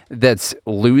store that's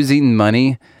losing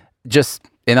money just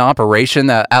in operation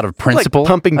out of principle? Like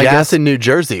pumping gas in New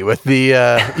Jersey with the,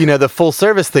 the full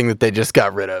service thing that they just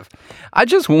got rid of. I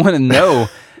just want to know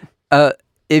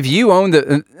if you own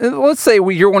let's say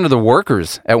you're one of the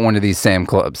workers at one of these Sam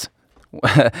Clubs.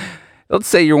 Let's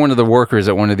say you're one of the workers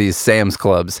at one of these Sam's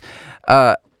Clubs.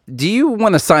 Do you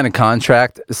want to sign a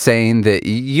contract saying that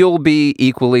you'll be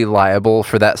equally liable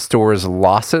for that store's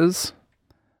losses?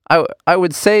 I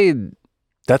would say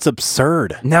that's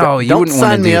absurd. No, you wouldn't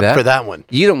want to do that. Don't sign me up for that one.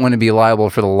 You don't want to be liable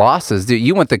for the losses, do you?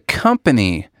 You want the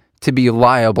company to be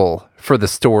liable for the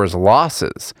store's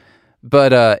losses.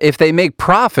 But if they make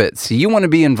profits, you want to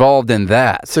be involved in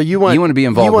that. So you want to be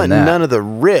involved in that. You want none of the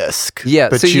risk. Yeah,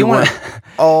 but so you want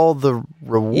all the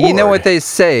reward. You know what they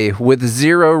say, with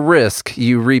zero risk,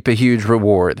 you reap a huge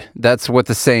reward. That's what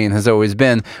the saying has always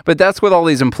been. But that's what all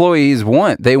these employees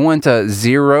want. They want a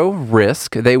zero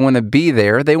risk. They want to be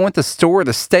there. They want the store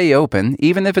to stay open,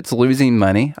 even if it's losing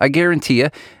money. I guarantee you,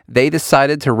 they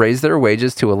decided to raise their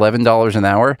wages to $11 an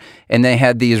hour, and they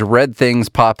had these red things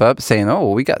pop up saying,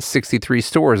 oh, we got 63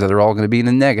 stores that are all going to be in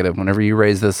the negative whenever you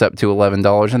raise this up to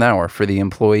 $11 an hour for the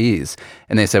employees.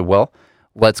 And they said, well,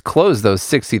 let's close those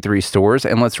 63 stores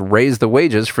and let's raise the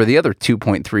wages for the other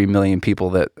 2.3 million people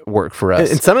that work for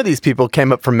us. And some of these people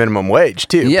came up from minimum wage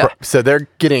too. Yeah. So they're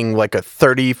getting like a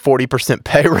 30-40%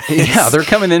 pay raise. Yeah, they're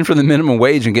coming in for the minimum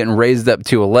wage and getting raised up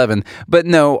to 11. But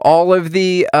no, all of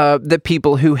the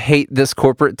people who hate this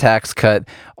corporate tax cut,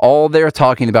 all they're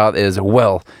talking about is,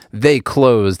 well, they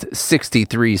closed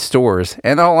 63 stores.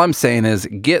 And all I'm saying is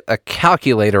get a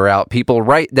calculator out, people.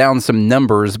 Write down some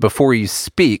numbers before you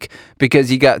speak,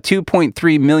 because you got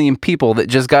 2.3 million people that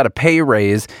just got a pay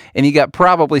raise, and you got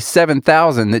probably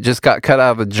 7,000 that just got cut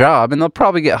out of a job, and they'll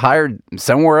probably get hired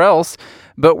somewhere else.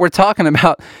 But we're talking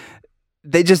about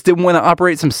they just didn't want to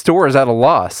operate some stores at a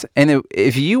loss. And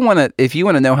if you want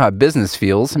to know how business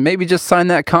feels, maybe just sign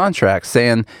that contract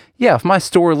saying, yeah, if my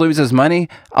store loses money,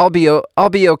 I'll be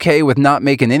okay with not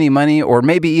making any money, or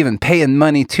maybe even paying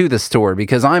money to the store,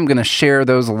 because I'm going to share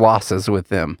those losses with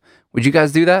them. Would you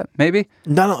guys do that? Maybe?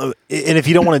 No. And if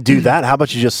you don't want to do that, how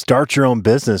about you just start your own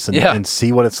business and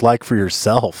see what it's like for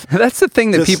yourself? That's the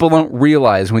thing that people don't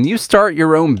realize. When you start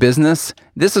your own business,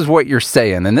 this is what you're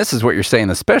saying, and this is what you're saying,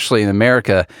 especially in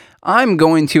America. I'm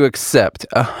going to accept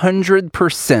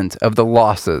 100% of the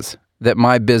losses that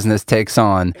my business takes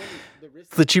on.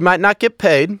 That you might not get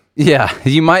paid. Yeah,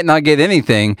 you might not get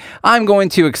anything. I'm going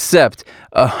to accept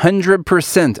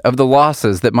 100% of the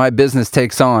losses that my business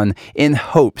takes on in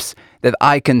hopes that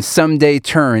I can someday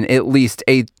turn at least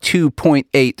a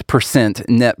 2.8%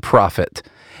 net profit.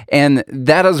 And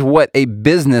that is what a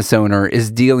business owner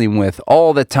is dealing with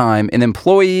all the time. An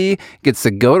employee gets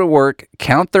to go to work,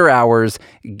 count their hours,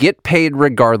 get paid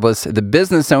regardless. The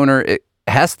business owner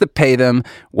has to pay them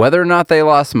whether or not they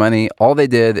lost money. All they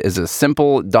did is a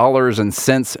simple dollars and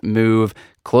cents move,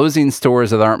 closing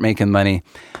stores that aren't making money.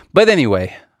 But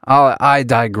anyway, I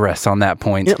digress on that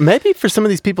point. Yeah, maybe for some of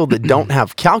these people that don't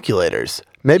have calculators,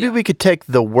 maybe we could take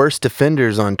the worst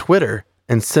offenders on Twitter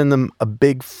and send them a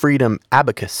big freedom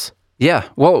abacus. Yeah,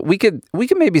 well, we could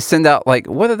maybe send out, like,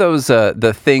 what are those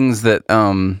the things that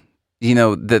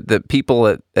that people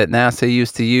at NASA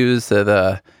used to use, that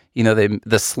the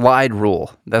slide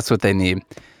rule. That's what they need.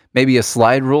 Maybe a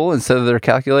slide rule instead of their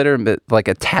calculator, but like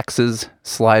a taxes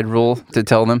slide rule to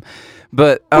tell them.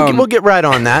 But we'll get right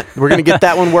on that. We're going to get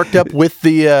that one worked up with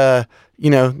the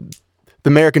the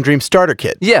American Dream Starter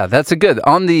Kit. Yeah, that's a good.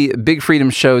 On the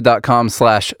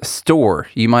bigfreedomshow.com/store,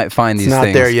 you might find these things. It's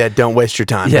not there yet. Don't waste your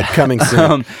time. Yeah. Coming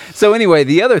soon. So anyway,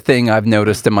 the other thing I've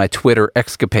noticed in my Twitter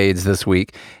escapades this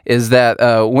week is that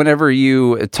whenever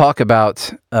you talk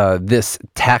about this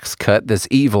tax cut, this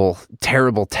evil,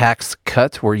 terrible tax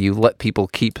cut where you let people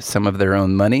keep some of their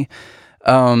own money,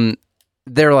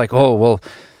 they're like, oh, well,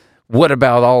 what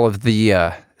about all of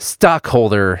the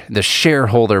the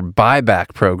shareholder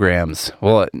buyback programs?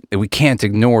 Well, we can't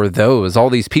ignore those. All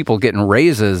these people getting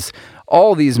raises,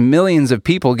 all these millions of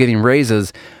people getting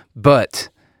raises, but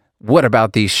what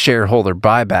about these shareholder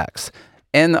buybacks?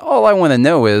 And all I want to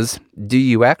know is, do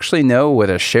you actually know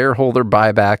what a shareholder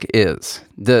buyback is?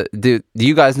 Do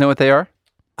you guys know what they are?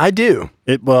 I do.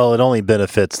 It only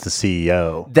benefits the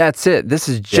CEO. That's it. This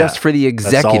is just for the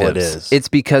executives. That's all it is. It's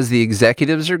because the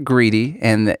executives are greedy,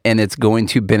 and it's going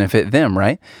to benefit them,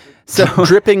 right? So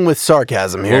dripping with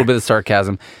sarcasm here. A little bit of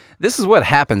sarcasm. This is what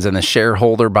happens in a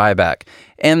shareholder buyback.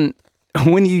 And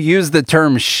when you use the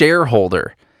term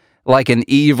shareholder, like an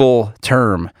evil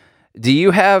term, do you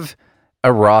have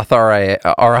a Roth IRA?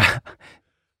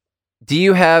 Do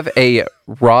you have a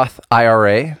Roth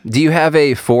IRA? Do you have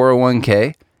a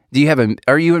 401k?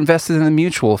 Are you invested in a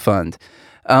mutual fund?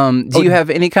 Do you have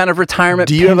any kind of retirement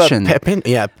pension? A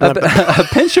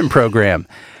pension program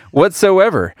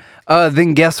whatsoever?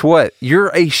 Then guess what? You're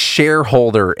a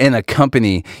shareholder in a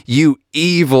company. You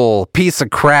evil piece of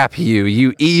crap,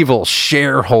 you evil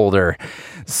shareholder.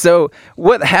 So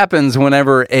what happens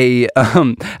whenever a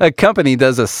company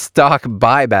does a stock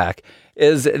buyback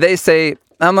is they say,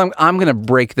 I'm going to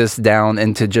break this down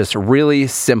into just really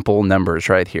simple numbers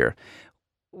right here.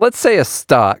 Let's say a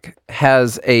stock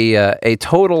has a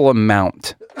total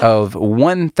amount of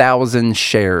 1,000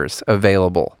 shares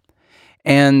available,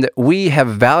 and we have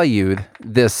valued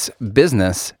this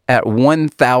business at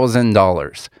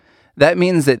 $1,000. That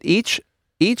means that each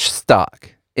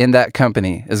stock in that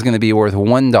company is going to be worth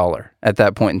 $1 at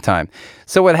that point in time.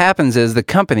 So what happens is the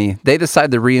company, they decide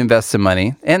to reinvest some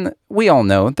money, and we all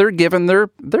know they're giving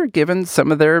some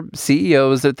of their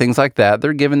CEOs or things like that,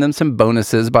 they're giving them some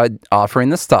bonuses by offering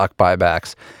the stock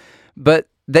buybacks. But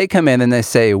they come in and they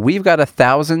say, we've got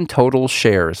 1,000 total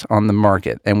shares on the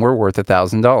market and we're worth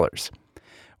 $1,000.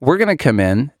 We're going to come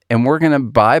in and we're going to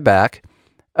buy back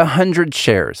 100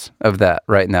 shares of that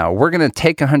right now. We're going to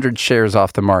take 100 shares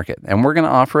off the market, and we're going to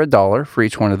offer $1 for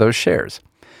each one of those shares.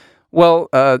 Well,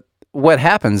 what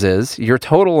happens is your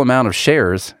total amount of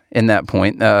shares in that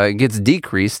point gets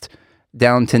decreased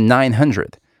down to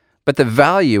 900, but the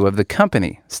value of the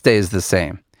company stays the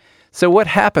same. So what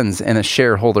happens in a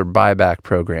shareholder buyback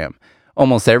program?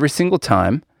 Almost every single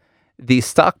time, the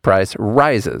stock price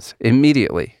rises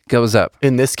immediately, goes up.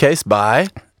 In this case, by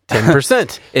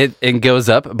 10%. It goes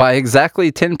up by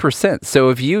exactly 10%. So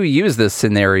if you use this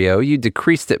scenario, you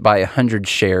decreased it by 100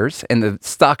 shares, and the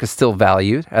stock is still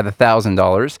valued at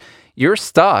 $1,000. Your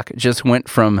stock just went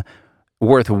from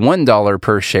worth $1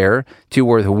 per share to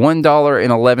worth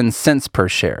 $1.11 per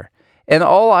share. And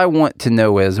all I want to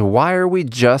know is, why are we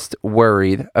just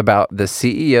worried about the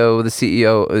CEO,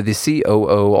 the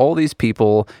COO, all these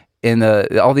people in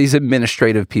all these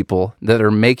administrative people that are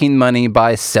making money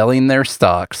by selling their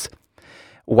stocks?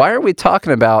 Why are we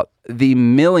talking about the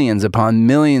millions upon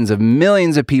millions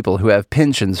of people who have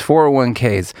pensions,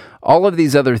 401ks, all of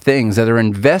these other things that are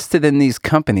invested in these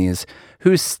companies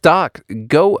whose stock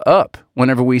go up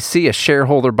whenever we see a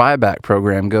shareholder buyback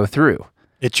program go through?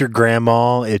 It's your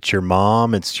grandma, it's your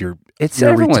mom, it's your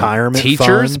everyone. Retirement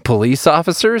teachers, fund. police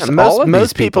officers, And all of most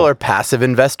these people are passive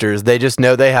investors. They just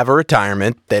know they have a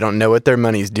retirement. They don't know what their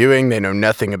money's doing. They know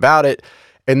nothing about it.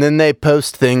 And then they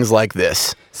post things like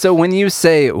this. So when you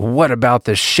say, what about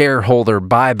the shareholder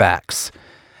buybacks?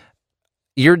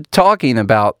 You're talking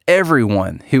about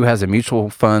everyone who has a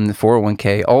mutual fund,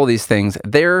 401k, all these things.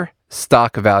 Their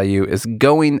stock value is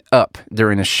going up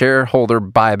during a shareholder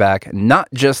buyback, not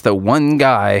just the one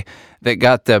guy that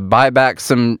got to buy back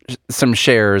some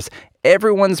shares.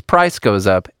 Everyone's price goes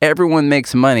up. Everyone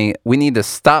makes money. We need to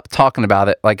stop talking about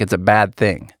it like it's a bad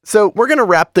thing. So we're going to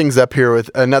wrap things up here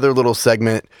with another little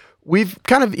segment. We've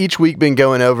kind of each week been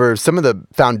going over some of the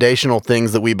foundational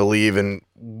things that we believe and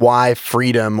why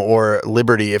freedom, or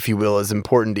liberty, if you will, is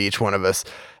important to each one of us.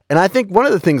 And I think one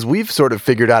of the things we've sort of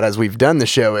figured out as we've done the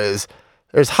show is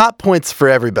there's hot points for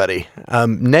everybody.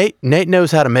 Nate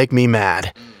knows how to make me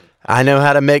mad. I know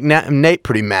how to make Nate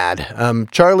pretty mad.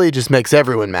 Charlie just makes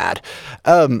everyone mad.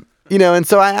 And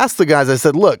so I asked the guys, I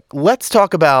said, look, let's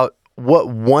talk about what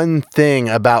one thing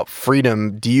about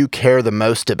freedom do you care the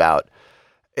most about?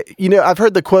 I've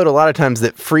heard the quote a lot of times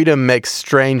that freedom makes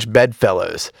strange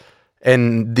bedfellows.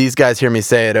 And these guys hear me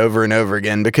say it over and over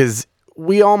again because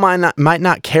we all might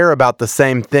not care about the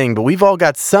same thing, but we've all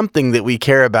got something that we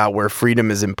care about where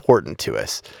freedom is important to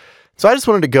us. So I just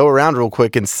wanted to go around real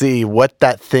quick and see what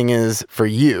that thing is for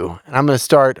you. And I'm going to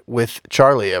start with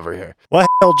Charlie over here. Well,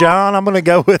 hell, John, I'm going to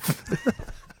go with...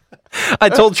 I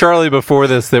told Charlie before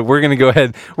this that we're going to go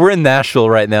ahead. We're in Nashville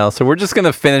right now, so we're just going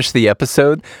to finish the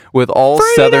episode with all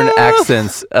Southern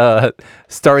accents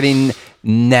starting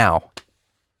now.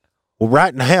 Well,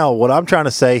 right now, what I'm trying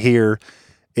to say here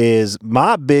is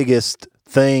my biggest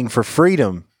thing for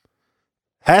freedom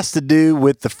has to do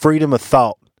with the freedom of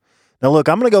thought. Now, look,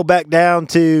 I'm going to go back down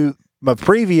to my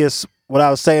previous, what I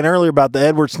was saying earlier about the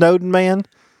Edward Snowden man.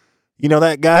 You know,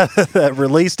 that guy that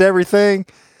released everything.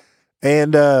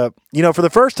 And, for the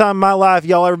first time in my life,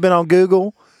 y'all ever been on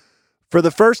Google? For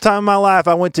the first time in my life,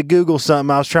 I went to Google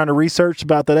something. I was trying to research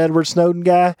about that Edward Snowden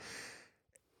guy.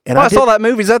 And I saw that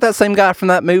movie. Is that same guy from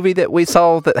that movie that we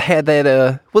saw that had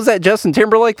that, was that Justin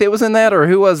Timberlake that was in that, or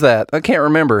who was that? I can't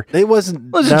remember. It wasn't.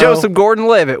 It was Joseph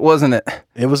Gordon-Levitt, wasn't it?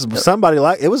 It was somebody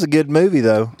it was a good movie,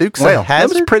 though. Dukes well, of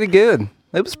Hazzard? It was pretty good.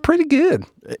 It was pretty good.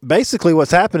 Basically, what's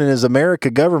happening is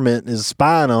America government is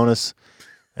spying on us,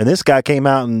 and this guy came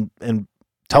out and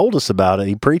told us about it.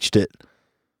 He preached it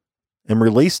and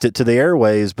released it to the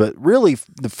airways, but really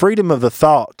the freedom of the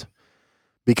thought,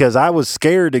 because I was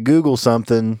scared to Google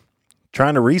something,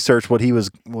 trying to research what he was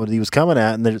coming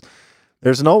at, and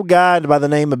there's an old guy by the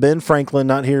name of Ben Franklin,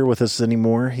 not here with us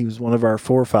anymore. He was one of our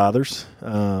forefathers.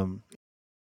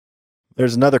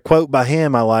 There's another quote by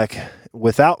him I like: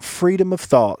 "Without freedom of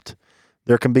thought,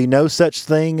 there can be no such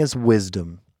thing as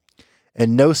wisdom,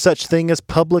 and no such thing as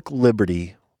public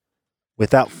liberty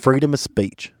without freedom of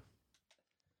speech."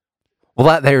 Well,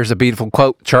 that there's a beautiful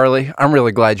quote, Charlie. I'm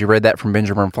really glad you read that from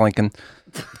Benjamin Franklin.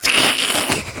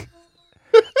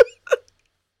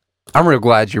 I'm real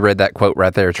glad you read that quote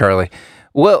right there, Charlie.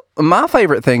 Well, my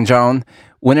favorite thing, John,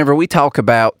 whenever we talk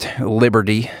about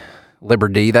liberty,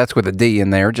 that's with a D in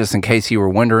there, just in case you were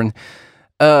wondering,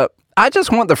 I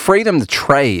just want the freedom to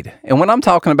trade. And when I'm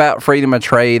talking about freedom of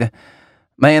trade,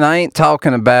 man, I ain't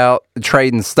talking about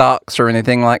trading stocks or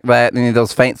anything like that, any of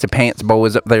those fancy pants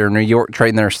boys up there in New York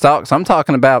trading their stocks. I'm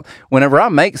talking about whenever I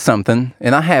make something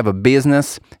and I have a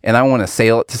business and I want to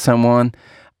sell it to someone,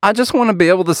 I just want to be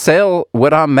able to sell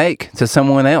what I make to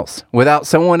someone else without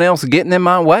someone else getting in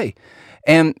my way.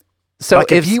 And so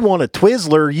like if you want a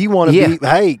Twizzler, you want to be,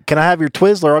 hey, can I have your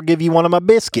Twizzler? I'll give you one of my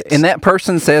biscuits. And that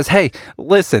person says, hey,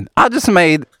 listen, I just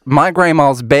made my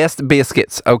grandma's best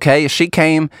biscuits, okay? She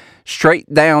came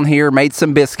straight down here, made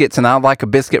some biscuits, and I'd like a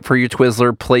biscuit for your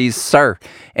Twizzler, please, sir.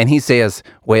 And he says,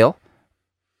 well,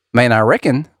 man, I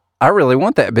reckon I really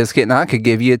want that biscuit, and I could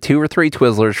give you 2 or 3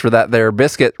 Twizzlers for that there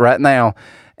biscuit right now.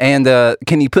 And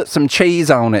can you put some cheese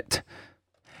on it?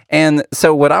 And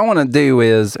so what I want to do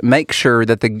is make sure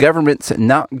that the government's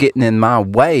not getting in my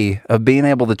way of being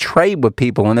able to trade with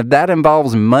people. And if that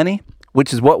involves money,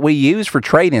 which is what we use for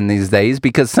trading these days,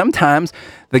 because sometimes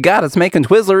the guy that's making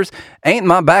Twizzlers ain't in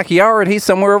my backyard. He's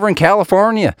somewhere over in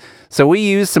California. So we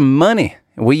use some money.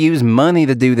 We use money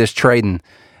to do this trading.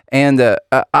 And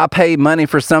I pay money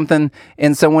for something,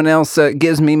 and someone else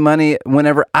gives me money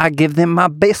whenever I give them my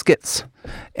biscuits.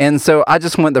 And so I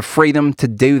just want the freedom to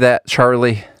do that,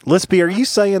 Charlie. Lispy, are you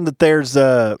saying that there's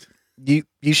you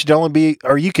should only be,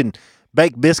 or you can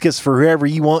bake biscuits for whoever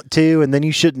you want to, and then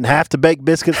you shouldn't have to bake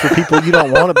biscuits for people you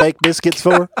don't want to bake biscuits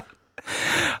for?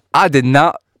 I did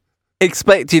not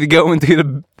expect you to go into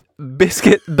the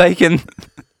biscuit baking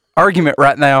argument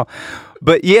right now,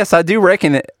 but yes, I do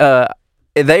reckon it.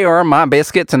 They are my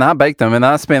biscuits, and I bake them, and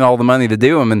I spend all the money to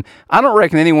do them, and I don't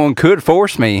reckon anyone could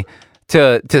force me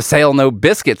to sell no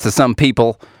biscuits to some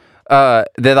people that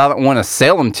I don't want to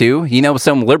sell them to. You know,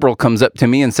 some liberal comes up to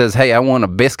me and says, hey, I want a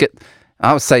biscuit.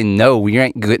 I would say, no, you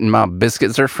ain't getting my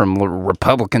biscuits. They're from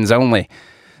Republicans only.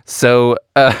 So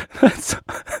that's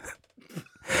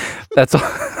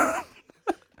all.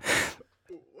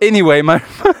 Anyway, my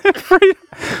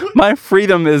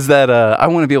freedom is that I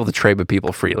want to be able to trade with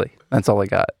people freely. That's all I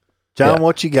got. John,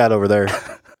 what you got over there?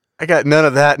 I got none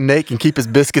of that. Nate can keep his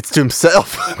biscuits to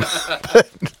himself.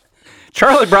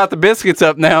 Charlie brought the biscuits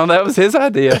up now. That was his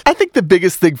idea. I think the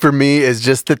biggest thing for me is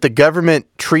just that the government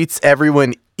treats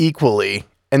everyone equally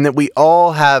and that we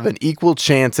all have an equal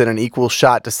chance and an equal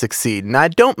shot to succeed. And I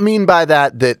don't mean by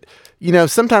that, you know,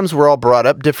 sometimes we're all brought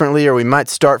up differently or we might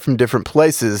start from different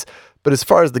places. But as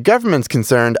far as the government's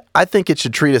concerned, I think it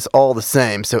should treat us all the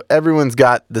same. So everyone's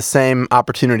got the same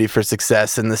opportunity for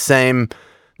success and the same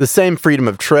freedom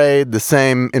of trade, the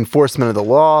same enforcement of the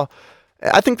law.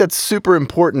 I think that's super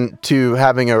important to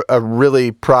having a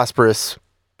really prosperous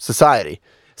society.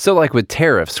 So like with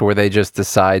tariffs, where they just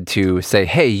decide to say,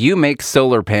 hey, you make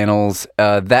solar panels,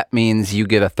 that means you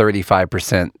get a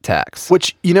 35% tax.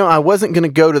 Which, you know, I wasn't going to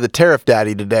go to the tariff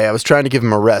daddy today. I was trying to give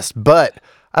him a rest, but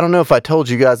I don't know if I told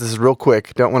you guys, this is real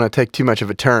quick, don't want to take too much of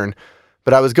a turn,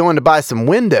 but I was going to buy some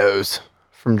windows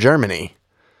from Germany.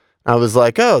 I was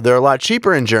like, oh, they're a lot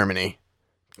cheaper in Germany.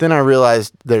 Then I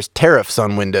realized there's tariffs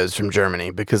on windows from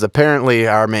Germany because apparently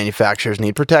our manufacturers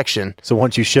need protection. So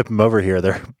once you ship them over here,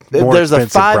 they're more there's a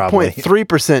expensive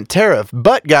 5.3% tariff.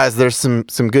 But guys, there's some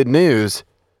good news.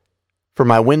 For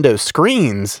my window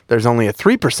screens, there's only a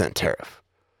 3% tariff.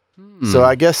 So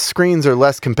I guess screens are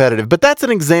less competitive. But that's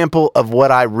an example of what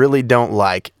I really don't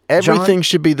like. Everything John,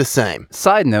 should be the same.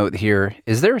 Side note here,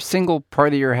 is there a single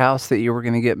part of your house that you were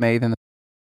going to get made in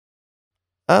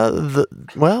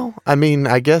Well, I mean,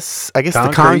 I guess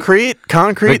Concrete.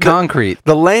 the concrete.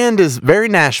 The land is very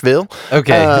Nashville.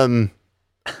 Okay.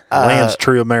 Land's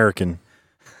true American.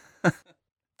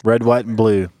 Red, white, and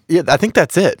blue. Yeah, I think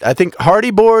that's it. I think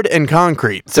hardy board and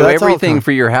concrete. So everything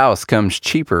for your house comes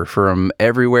cheaper from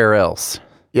everywhere else.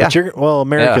 Yeah.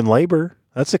 American labor,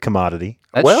 that's a commodity.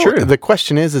 That's true. The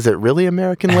question is it really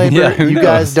American labor? Yeah, who you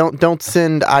knows? guys don't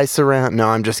send ice around. No,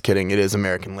 I'm just kidding. It is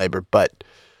American labor, but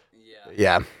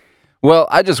yeah. Well,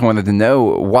 I just wanted to know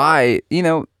why, you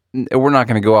know, we're not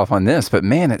going to go off on this, but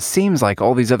man, it seems like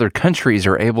all these other countries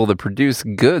are able to produce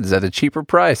goods at a cheaper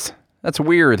price. That's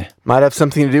weird. Might have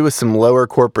something to do with some lower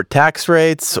corporate tax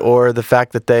rates or the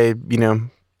fact that they, you know,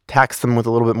 tax them with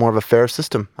a little bit more of a fair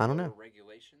system. I don't know.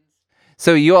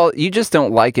 So you just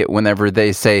don't like it whenever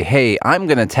they say, hey, I'm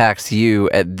going to tax you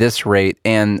at this rate.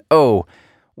 And, oh,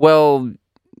 well,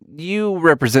 you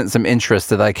represent some interests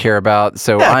that I care about,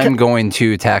 so I'm going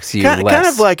to tax you less. Kind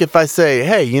of like if I say,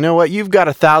 hey, you know what? You've got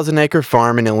a 1,000-acre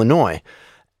farm in Illinois,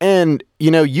 and,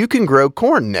 you know, you can grow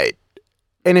corn, Nate.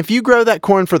 And if you grow that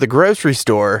corn for the grocery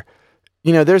store,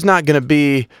 you know, there's going to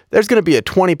be a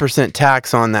 20%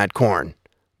 tax on that corn.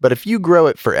 But if you grow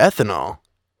it for ethanol,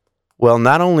 well,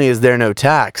 not only is there no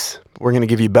tax, we're going to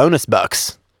give you bonus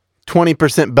bucks,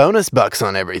 20% bonus bucks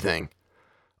on everything.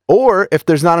 Or if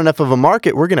there's not enough of a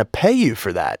market, we're going to pay you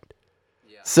for that.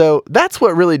 Yeah. So that's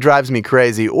what really drives me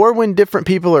crazy. Or when different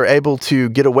people are able to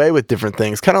get away with different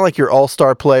things, kind of like your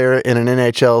all-star player in an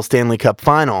NHL Stanley Cup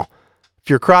final. if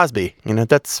you're Crosby.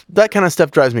 That kind of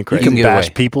stuff drives me crazy. can get bash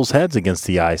away. people's heads against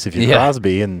the ice if you're Yeah.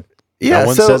 Crosby, and no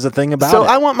one says a thing about so it.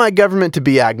 I want my government to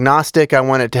be agnostic. I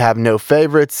want it to have no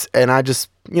favorites. And I just,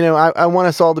 I want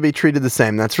us all to be treated the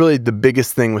same. That's really the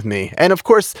biggest thing with me. And of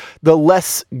course, the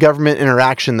less government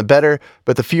interaction, the better.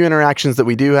 But the few interactions that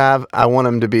we do have, I want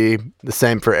them to be the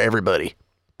same for everybody.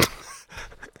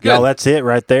 Y'all, that's it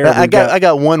right there. I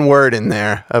got one word in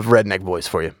there of redneck voice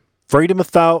for you. freedom of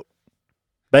thought,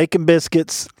 bacon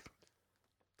biscuits,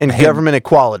 And government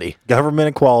equality. government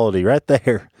equality right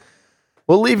there.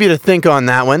 We'll leave you to think on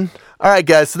that one. All right,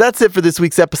 guys. So that's it for this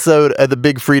week's episode of the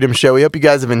Big Freedom Show. We hope you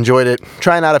guys have enjoyed it.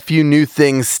 Trying out a few new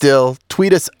things still.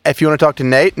 Tweet us if you want to talk to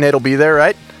Nate. Nate will be there,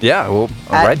 right? Yeah, well,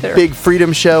 At right there. Big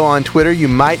Freedom Show on Twitter. You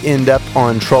might end up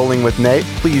on Trolling with Nate.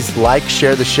 Please like,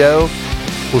 share the show.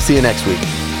 We'll see you next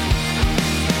week.